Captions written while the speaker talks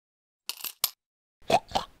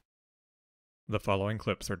The following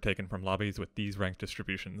clips are taken from lobbies with these rank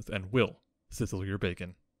distributions and will sizzle your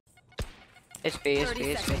bacon. It's B, it's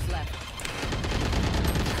B, it's B. Oh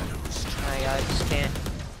my god, I just can't.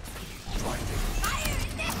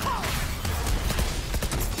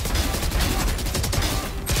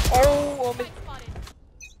 Oh, Omen.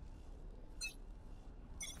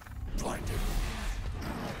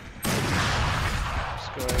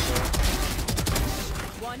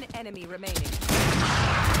 One enemy remaining.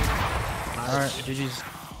 Alright, GG's.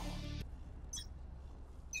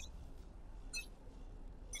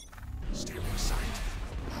 Stealing sight.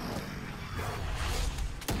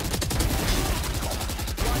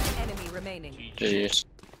 One enemy remaining. GG's.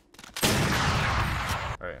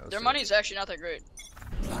 Alright, their money is actually not that great.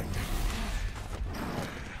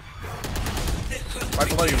 Right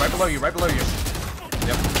below you, right below you, right below you.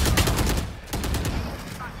 Yep.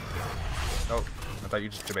 Oh, I thought you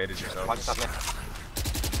just debated yourself. Watch something.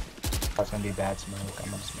 That's gonna be bad smoke.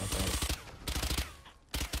 I'm gonna smoke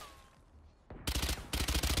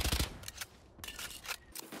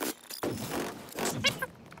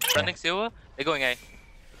it. Running silver, they're going A.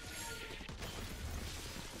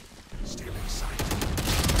 Stealing sight.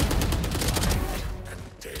 And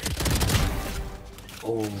dead.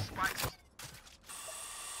 Oh.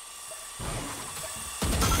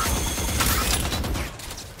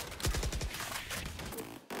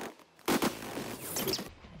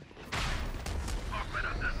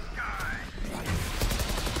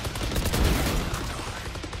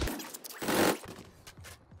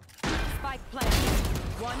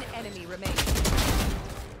 One enemy remaining.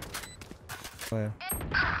 Oh, yeah.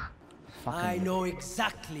 I know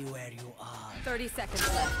exactly where you are. 30 seconds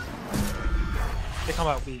left. They come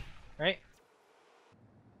out B, right?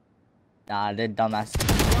 Nah, they're dumbass.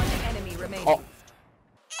 One enemy remaining. Oh.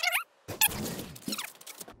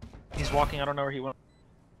 He's walking, I don't know where he went.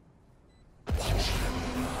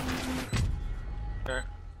 There.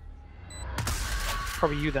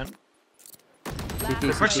 Probably you then.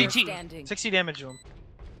 Push CT. Standing. 60 damage to him.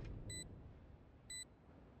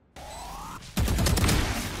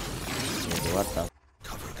 What the?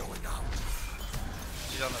 Cover going out.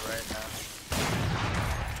 She's on the right now.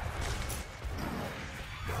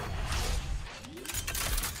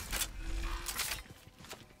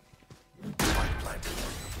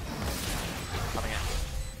 Coming in.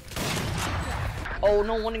 Oh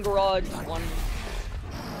no, one in garage. One.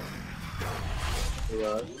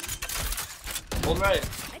 Garage. Hold right.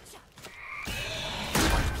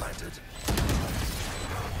 Planted.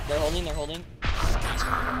 They're holding, they're holding.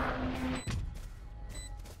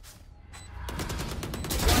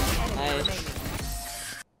 Nice.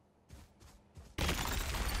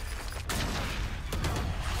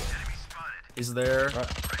 He's there.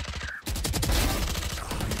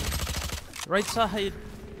 Right side.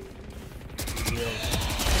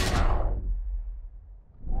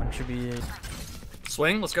 One should be.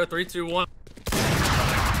 Swing, let's go 3, 2, 1.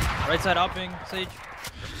 Right side upping, Sage.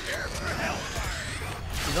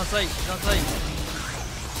 He's on site, he's on site.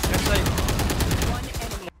 Left side. One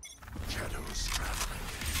enemy. Shadows traveling.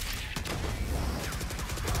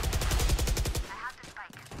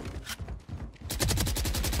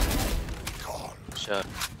 Gone. Shut.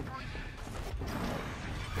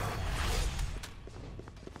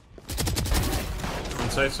 I'm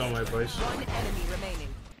safe somewhere, boys. One enemy remaining.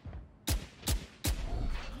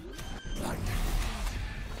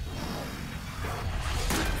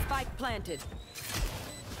 Spike planted.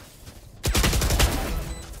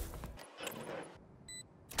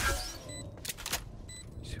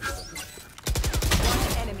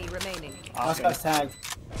 One enemy remaining. Oscar's tag.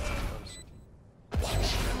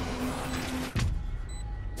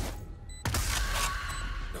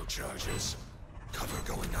 No charges. Cover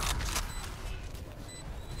going out.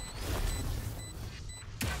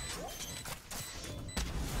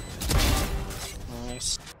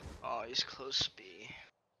 Nice. Oh, he's close B.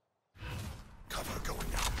 Cover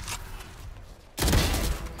going out.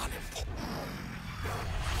 Unimportant.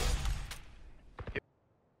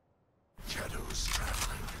 Shadows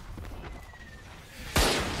traveling.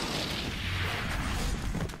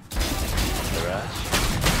 Garage.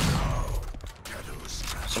 Shadows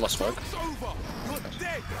traveling. Someone smoke.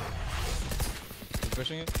 You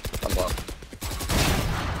pushing it? I'm blocked.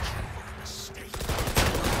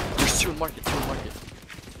 There's two in market,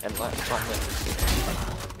 And top lane.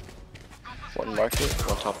 One market,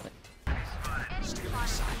 one top lane.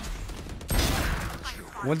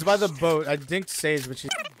 One's by the boat. I dinked Sage, but she.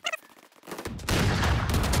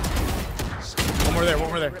 One more there, one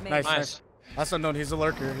more there. Nice, nice. Last unknown, he's a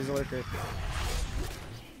lurker, he's a lurker.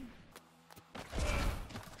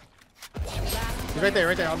 He's right there,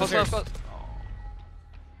 on the stairs.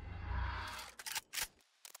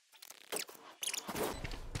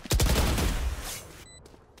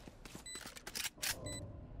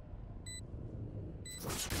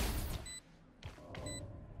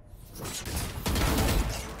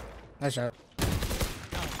 Nice shot.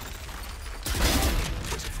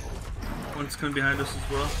 One's coming behind us as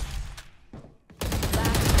well.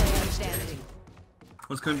 Last player standing.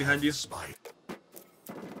 One's coming behind you.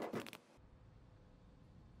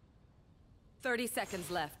 30 seconds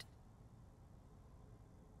left.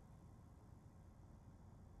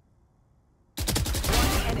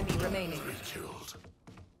 One enemy remaining. Killed.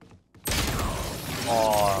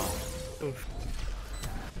 Oh. Oof.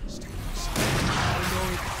 I know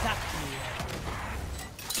exactly where.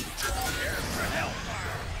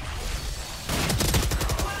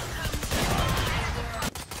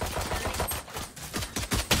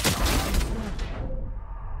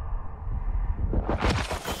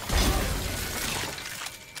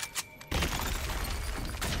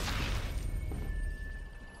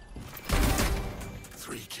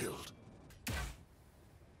 Killed.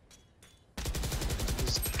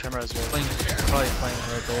 His camera's right. Probably playing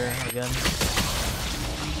right there again.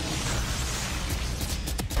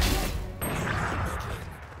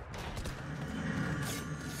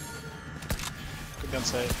 Good gun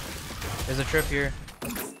sight. There's a trip here.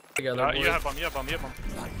 You have bomb, you have bomb, you have bomb.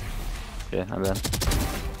 Yeah, I'm bad.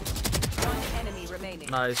 One enemy remaining.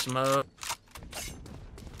 Nice smoke.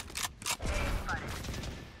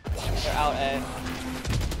 They're out A.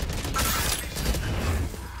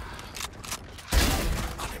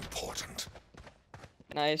 Unimportant.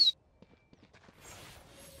 Nice.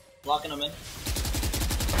 Locking him in.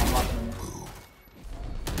 I'm locking him in.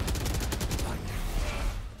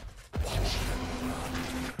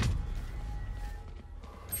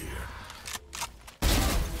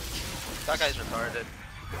 That guy's retarded.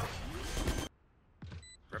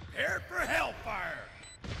 Prepare for hellfire.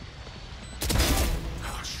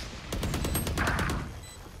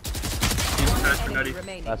 One enemy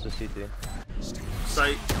remaining. That's what CT.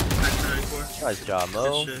 Sight. 94. Nice job,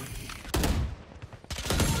 Mo. Good shit.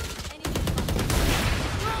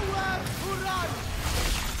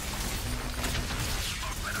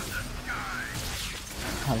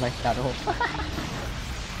 I like that ult.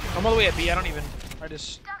 I'm all the way at B, I don't even. I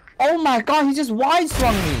just. Oh my god, he just wide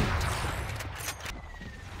swung me!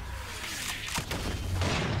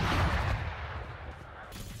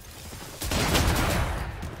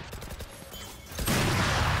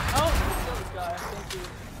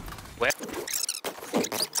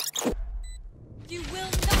 You will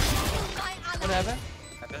not kill my ally. One heaven.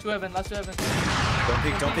 Two heaven, last two heaven. Don't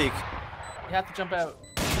peek, don't peek. You have to jump out.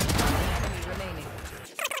 One enemy remaining.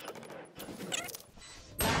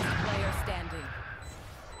 Last player standing.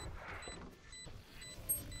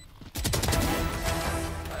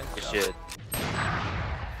 Good shit.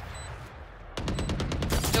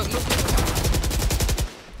 Yo, move.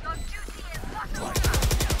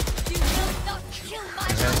 You will not kill my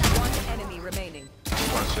ally. One enemy remaining.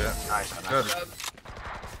 One shit. Nice. Good.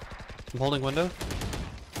 I'm holding window.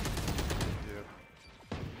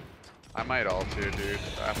 I might ult here, dude,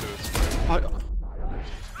 after this.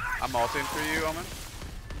 I'm ulting for you, Omen.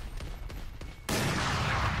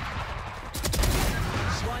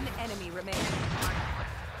 One enemy remaining.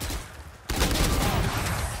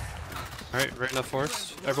 Alright, right enough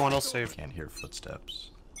force. Everyone else safe. Can't hear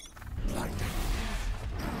footsteps.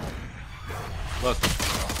 Look.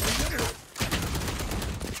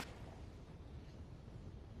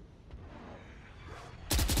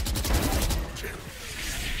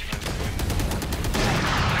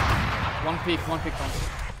 One peek, one.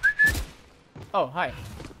 Oh, hi.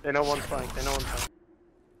 They know one's flank, they know one's flank.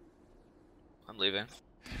 I'm leaving.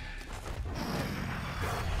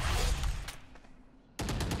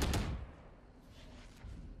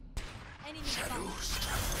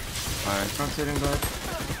 Alright, front sitting back.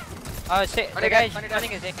 Oh, the guy's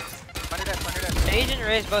running his naked. The agent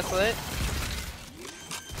raised both lit.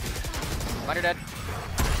 Miner dead.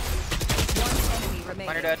 One enemy remaining.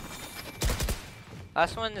 Miner dead.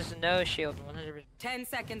 Last one is no shield, 100%. 10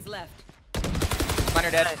 seconds left. Miner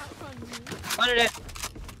dead. Miner dead.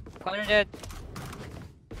 Miner dead.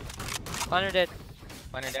 Miner dead.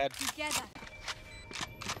 Miner dead. Together.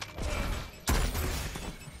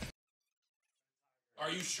 Are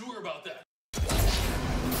you sure about that?